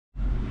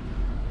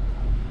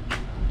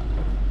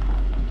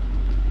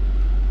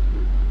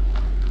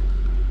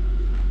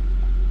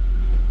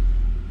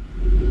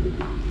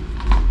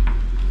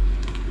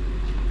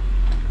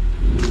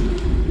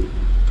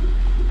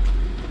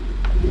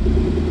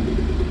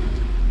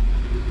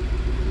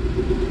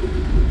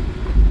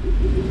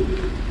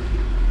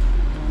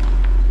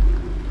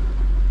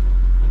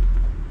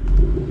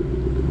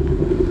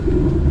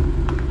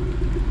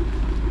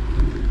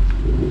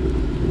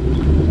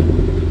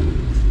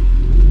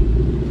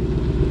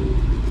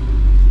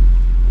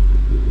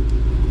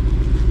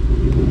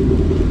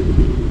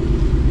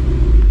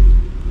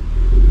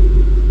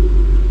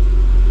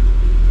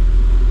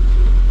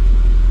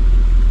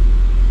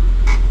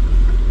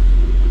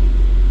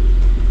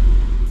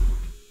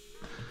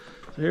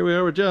here we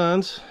are with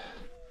John's.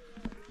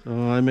 So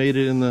I made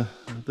it in the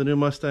new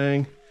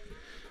Mustang.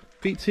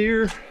 Pete's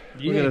here.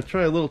 We're gonna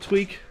try a little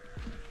tweak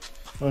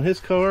on his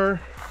car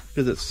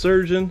because it's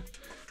surging,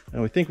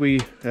 and we think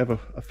we have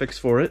a fix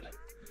for it.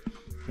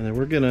 And then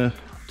we're gonna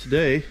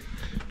today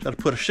try to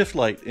put a shift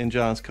light in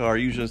John's car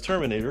using his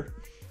Terminator.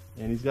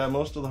 And he's got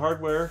most of the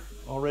hardware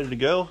all ready to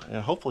go,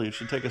 and hopefully it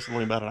should take us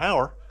only about an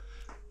hour.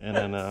 And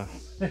then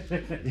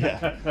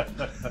yeah.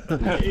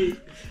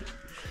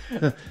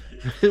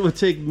 It would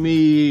take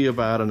me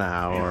about an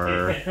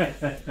hour.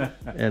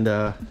 And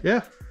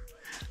yeah,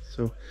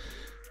 so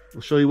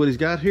we'll show you what he's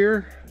got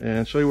here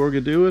and show you what we're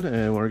gonna do it,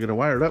 and we're gonna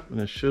wire it up, and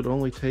it should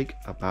only take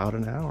about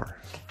an hour.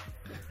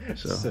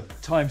 So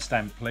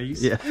timestamp,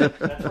 please. Yeah. That's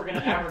what we're gonna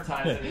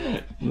advertise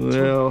it.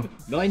 Well,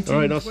 all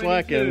right, no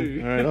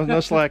slacking. All right, no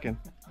slacking.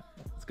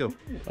 Let's go.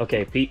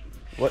 Okay, Pete,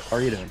 what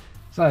are you doing?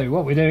 So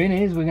what we're doing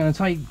is we're going to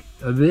take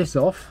this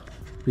off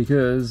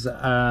because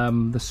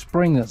the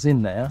spring that's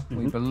in there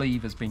we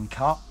believe has been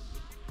cut,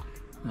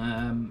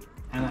 and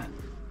at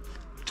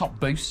top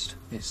boost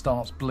it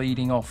starts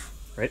bleeding off.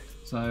 Right.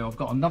 So I've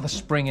got another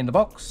spring in the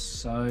box,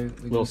 so we're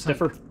A little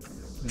stiffer. We're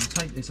going to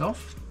take this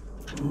off.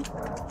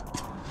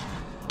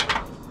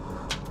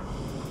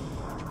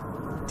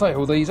 Take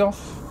all these off.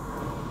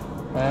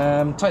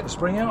 Take the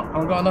spring out.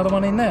 I've got another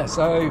one in there,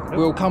 so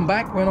we'll come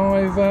back when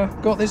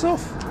I've got this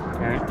off.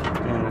 All right.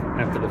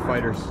 After the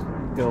fighters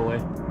go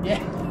away.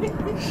 Yeah.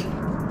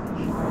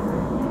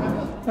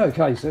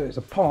 Okay, so it's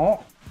a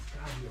part.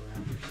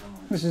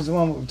 This is the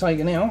one that we've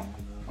taken out.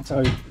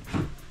 So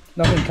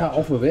nothing cut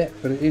off of it,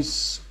 but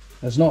it's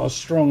not as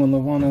strong on the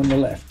one on the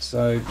left.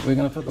 So we're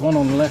going to put the one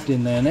on the left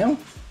in there now,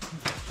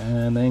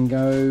 and then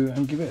go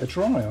and give it a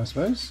try, I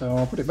suppose. So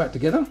I'll put it back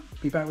together.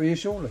 Be back with you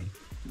shortly.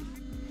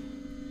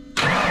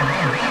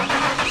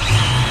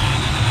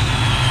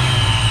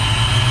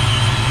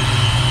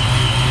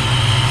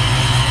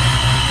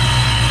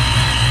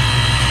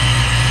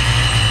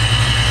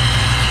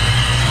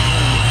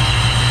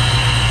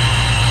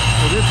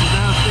 This is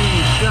now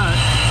staying shut.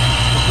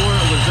 Before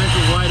it was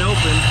vented wide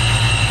open,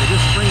 so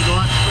this spring's a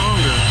lot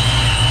stronger.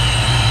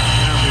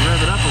 Now if we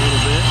rev it up a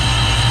little bit.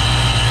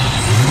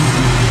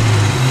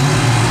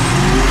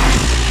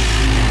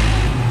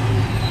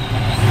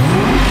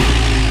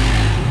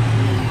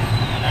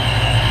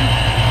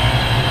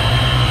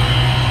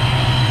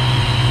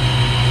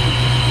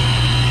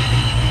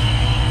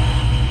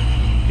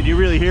 Can you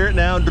really hear it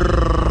now?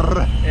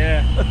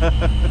 Yeah.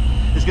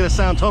 It's gonna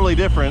sound totally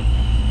different.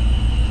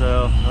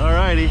 So,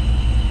 alrighty.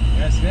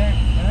 That's it.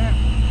 Yeah.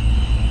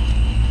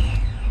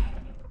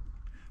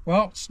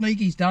 Well,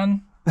 Sneaky's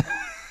done.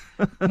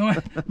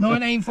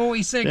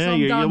 1946. Yeah, I'm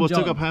you done, almost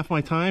John. took up half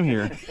my time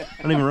here.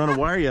 I don't even run a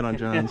wire yet on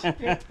John's.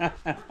 Alright,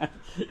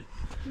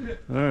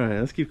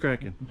 let's keep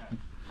cracking.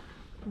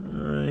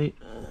 Alright,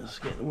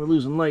 we're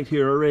losing light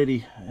here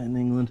already in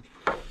England.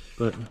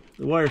 But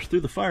the wire's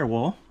through the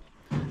firewall.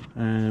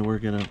 And we're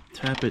going to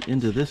tap it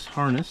into this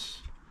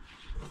harness.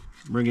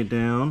 Bring it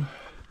down.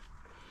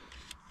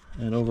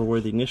 And over where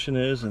the ignition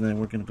is, and then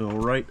we're going to go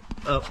right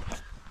up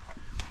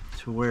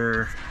to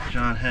where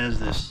John has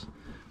this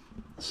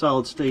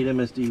solid state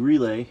MSD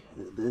relay.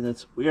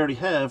 And we already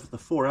have the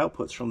 4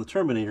 outputs from the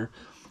Terminator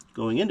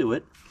going into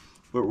it,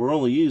 but we're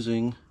only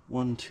using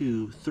 1,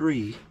 2,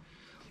 3,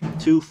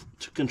 2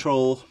 to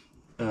control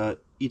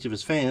each of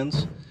his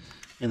fans,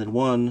 and then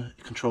 1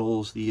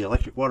 controls the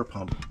electric water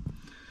pump.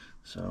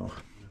 So,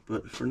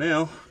 but for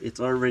now, it's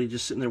already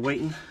just sitting there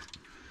waiting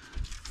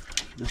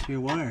for this here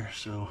wire.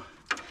 So.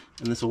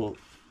 And this we'll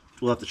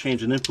have to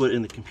change an input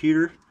in the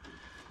computer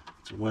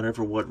to what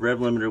rev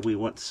limiter we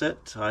want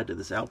set tied to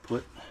this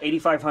output.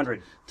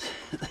 8500.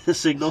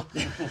 Signal.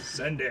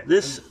 Send it.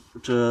 This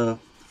for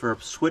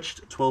a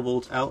switched 12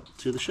 volts out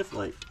to the shift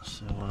light.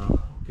 So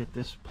get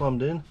this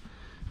plumbed in,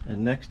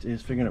 and next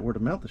is figuring out where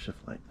to mount the shift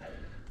light.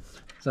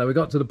 So we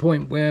got to the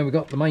point where we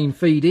got the main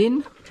feed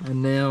in,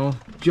 and now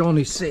John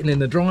is sitting in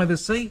the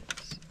driver's seat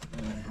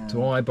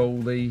to eyeball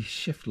the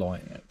shift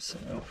light. So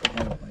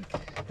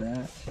like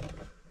that.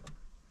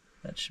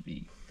 That should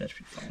be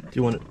fine. Right? Do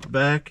you want it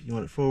back? You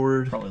want it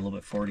forward? Probably a little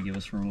bit forward to give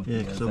us room with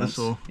yeah, the so vents. this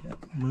will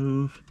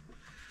move.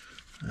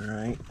 All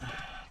right.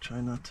 Try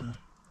not to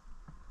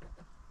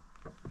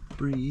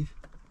breathe.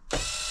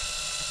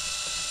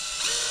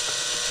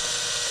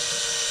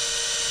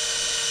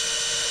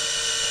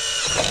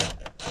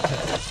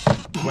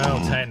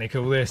 Well,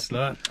 technical this,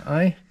 look,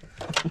 eh?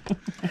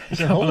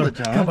 Couple of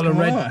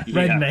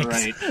rednecks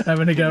right.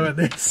 having a go at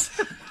this.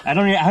 I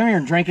haven't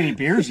even drank any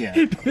beers yet.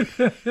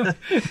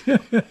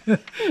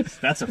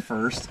 That's a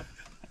first.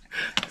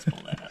 Let's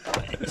pull that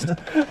out.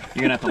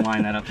 You're gonna have to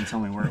line that up and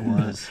tell me where it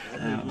was.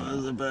 It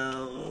was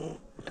about.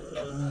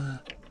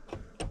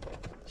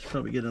 Should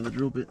probably get another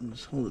drill bit and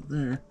just hold it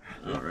there.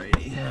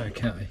 Alrighty.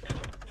 Okay.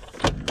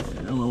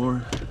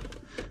 Lower.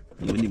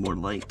 We need more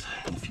light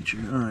in the future.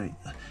 Alright.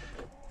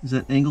 Is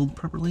that angled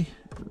properly?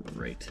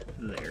 Right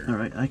there.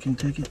 Alright, I can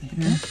take it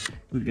here.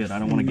 We're good. I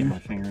don't want to get my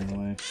finger in the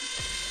way.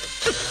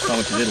 Saw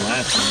what you did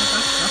last time.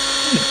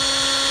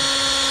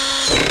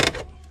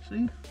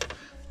 See?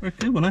 Worked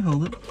good when I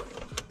hold it.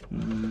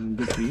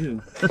 Good for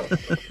you.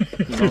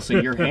 It's also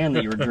your hand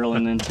that you were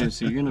drilling into,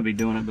 so you're going to be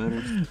doing it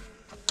better.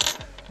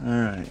 All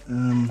right,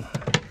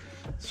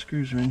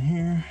 screws are in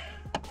here,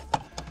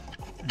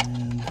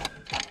 and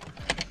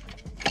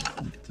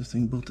get this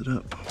thing bolted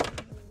up.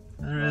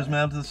 There it is,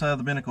 mounted to the side of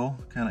the binnacle,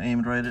 kind of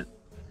aimed right at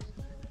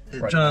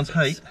John's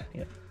height.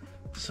 Yep.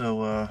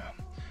 So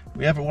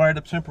we have it wired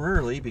up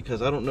temporarily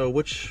because I don't know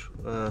which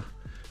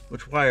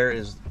wire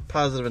is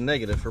positive and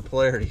negative for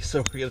polarity.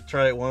 So we're gonna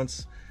try it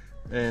once,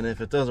 and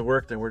if it doesn't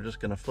work, then we're just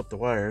gonna flip the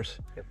wires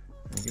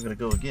and give it a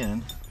go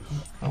again.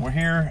 But we're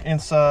here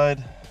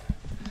inside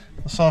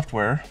the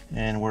software,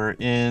 and we're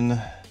in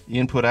the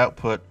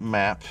input-output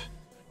map.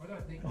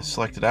 I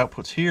selected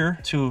outputs here.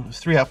 3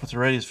 outputs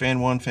already is fan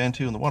 1, fan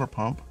 2, and the water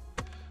pump.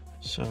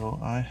 So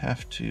I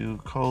have to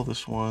call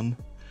this one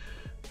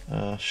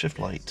shift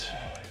light.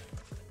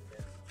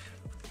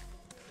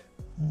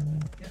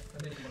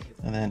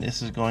 And then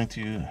this is going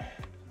to,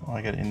 well,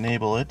 I got to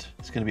enable it.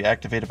 It's going to be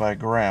activated by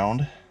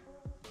ground.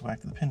 Go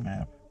back to the pin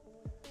map.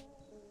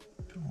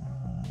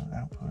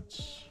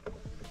 Outputs.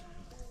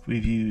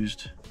 We've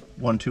used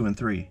 1, 2, and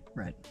 3.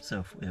 Right.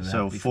 So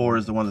 4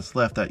 is the one that's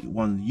left. That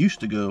one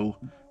used to go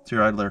to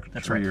your idler,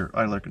 your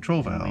idler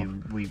control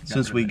valve.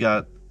 Since we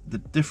got the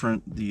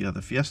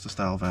Fiesta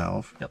style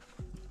valve,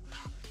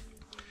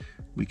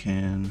 we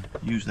can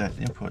use that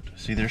input.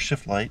 See, there's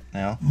shift light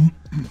now.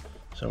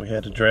 So we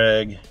had to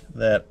drag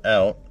that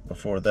out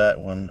before that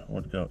one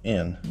would go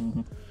in.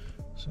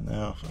 So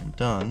now if I'm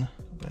done,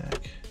 go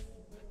back,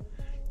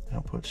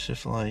 output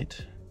shift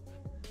light,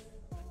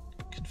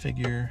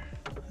 configure.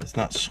 It's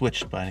not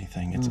switched by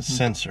anything, it's a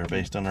sensor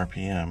based on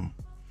RPM.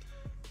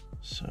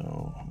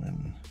 So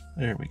when,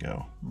 there we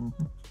go.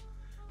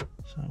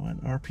 So when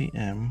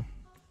RPM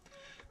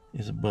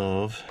is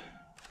above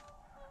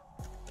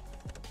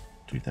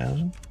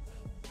 2000.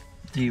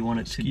 Do you want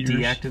it to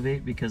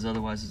deactivate? Because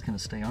otherwise it's going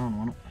to stay on,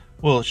 won't it?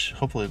 Well, it should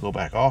hopefully go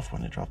back off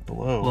when it drops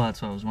below. Well,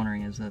 that's what I was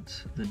wondering, is that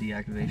the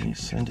deactivation. Let me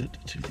send it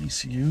to the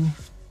ECU.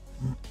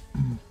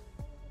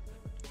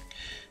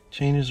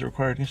 Changes are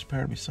required to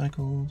power to be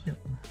cycled. Yep.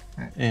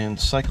 All right. And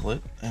cycle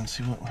it and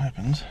see what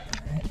happens.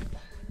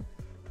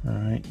 All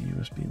right,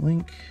 USB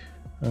link.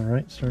 All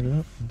right, start it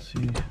up and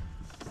see.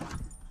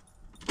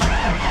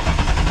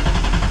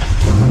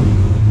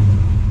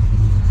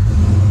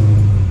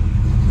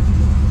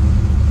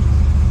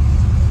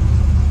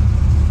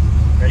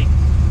 Ready?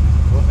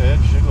 Go ahead.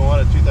 Should go on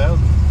at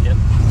 2000. Yep.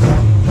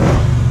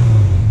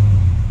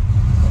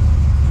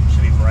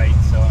 Should be bright,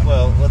 so.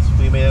 Well,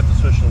 we may have to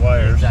switch the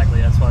wires.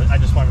 Exactly. That's why I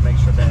just wanted to make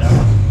sure that.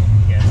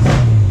 Yeah.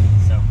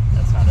 So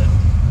that's not it.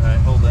 All right,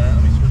 hold that.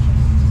 Let me switch them.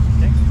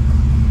 Okay.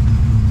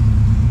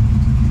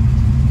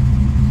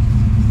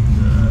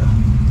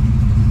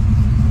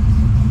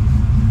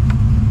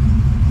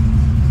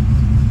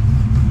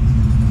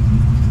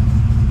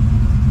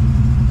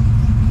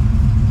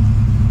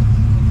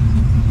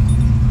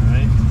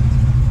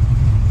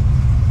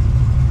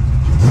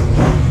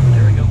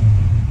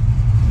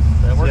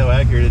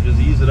 It just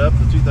ease it up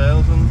to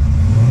 2000.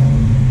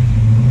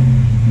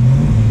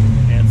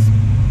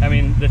 I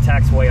mean, the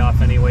tach's way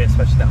off anyway,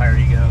 especially the higher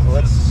you go. Well,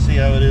 let's see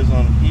how it is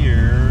on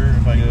here.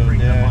 If I go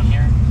dash. On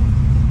here.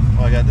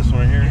 Oh, I got this one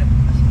right here. Yep.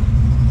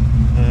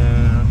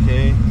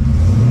 Okay.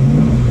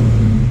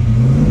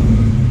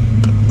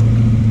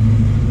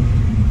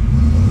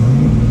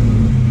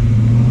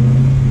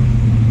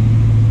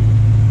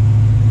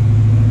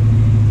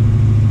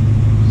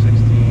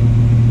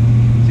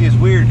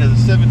 Weird because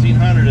it's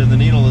 1700 and the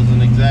needle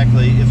isn't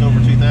exactly, it's over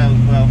 2000.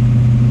 Well,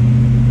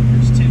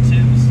 there's 2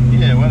 tubes.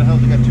 Yeah, why the hell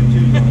they got 2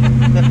 tubes on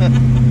it?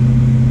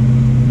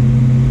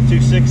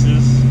 2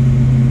 6s.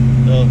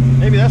 So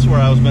maybe that's where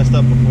I was messed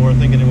up before,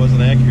 thinking it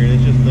wasn't accurate.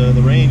 It's just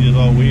the range is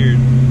all weird.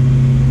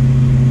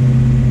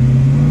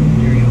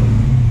 Here we go.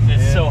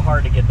 It's so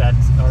hard to get that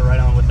right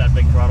on with that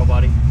big throttle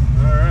body.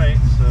 All right,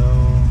 so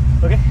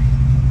okay.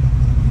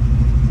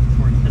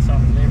 Before we piss off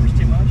the neighbors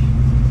too much.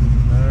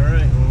 All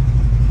right. Well,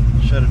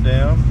 shut it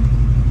down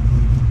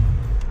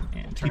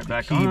and turn it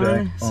back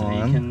on, so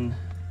you can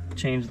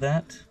change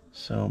that.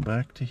 So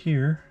back to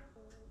here,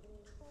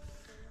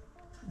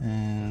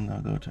 and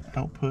I'll go to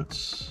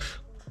outputs,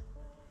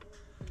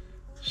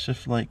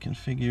 shift light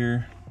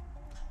configure,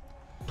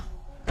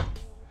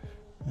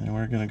 and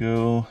we're gonna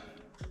go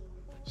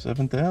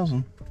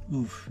 7000.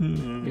 Oof.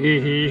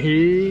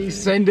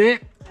 Send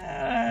it.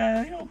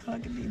 You don't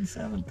fucking need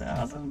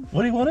 7,000.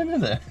 What do you want into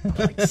that?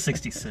 Like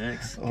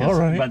 66. All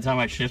right. By the time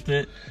I shift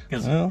it,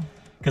 because the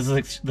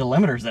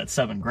limiter's at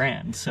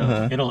 $7,000, so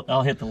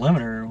I'll hit the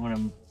limiter when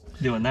I'm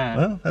doing that.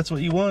 Well, that's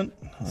what you want.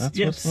 That's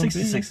yeah,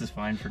 66 is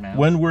fine for now.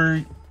 When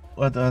we're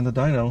on the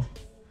dyno,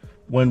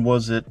 when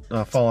was it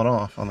falling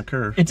off on the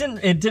curve? It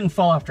didn't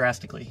fall off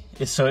drastically.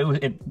 So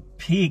it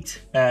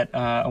peaked at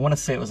I want to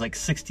say it was like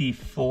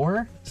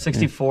 64,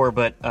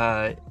 but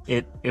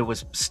it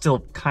was still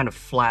kind of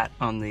flat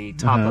on the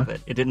top of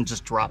it. It didn't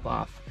just drop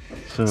off.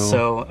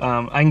 So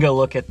I can go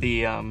look at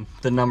the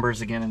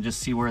numbers again and just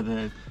see where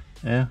the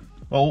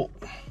Well,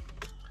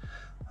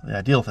 the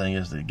ideal thing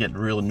is to get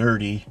real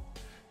nerdy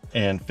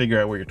and figure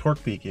out where your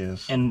torque peak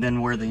is. And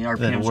then where the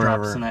RPM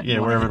drops. And that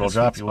wherever it'll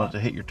drop, you want to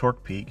hit your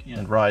torque peak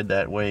and ride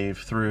that wave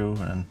through.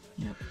 And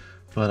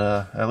but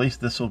at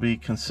least this will be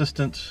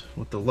consistent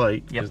with the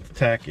light, because the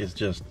tach is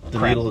just, the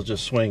needle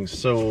just swings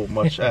so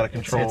much out of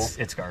control.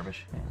 It's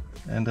garbage.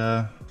 And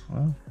well,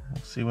 we'll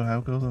see how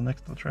it goes on the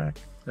next track.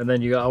 And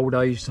then you got old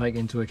age to take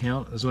into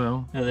account as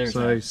well. Oh,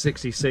 so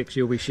 66,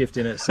 you'll be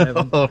shifting at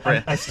 7.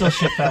 I still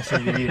shift faster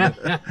than you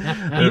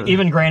do.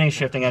 Even granny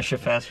shifting, I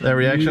shift faster. That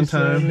reaction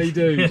time. You certainly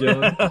do,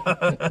 John.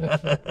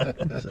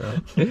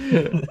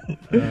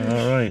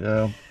 All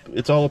right,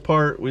 it's all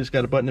apart. We just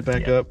got to button it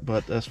back up.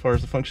 But as far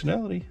as the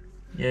functionality,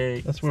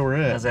 that's where we're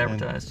at. As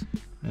advertised.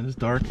 And it's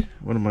dark.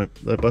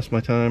 I bust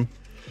my time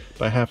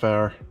by a half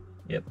hour.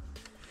 Yep.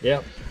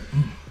 So,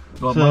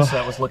 Well, most of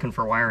that was looking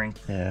for wiring.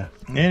 Yeah.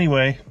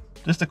 Anyway,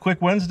 just a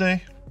quick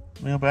Wednesday.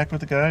 Back with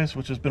the guys,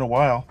 which has been a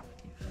while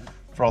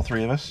for all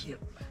three of us.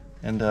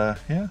 And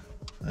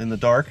in the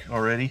dark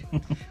already.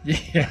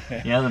 Yeah,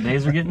 the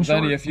days are getting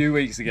short. Only a few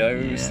weeks ago,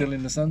 we were still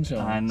in the sunshine.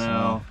 I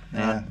know.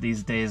 So,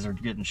 these days are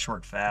getting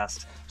short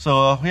fast.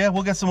 So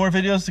we'll get some more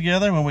videos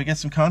together when we get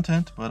some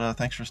content. But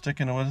thanks for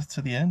sticking with us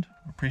to the end.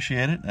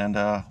 Appreciate it. And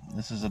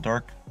this is a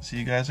dark. See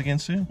you guys again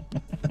soon.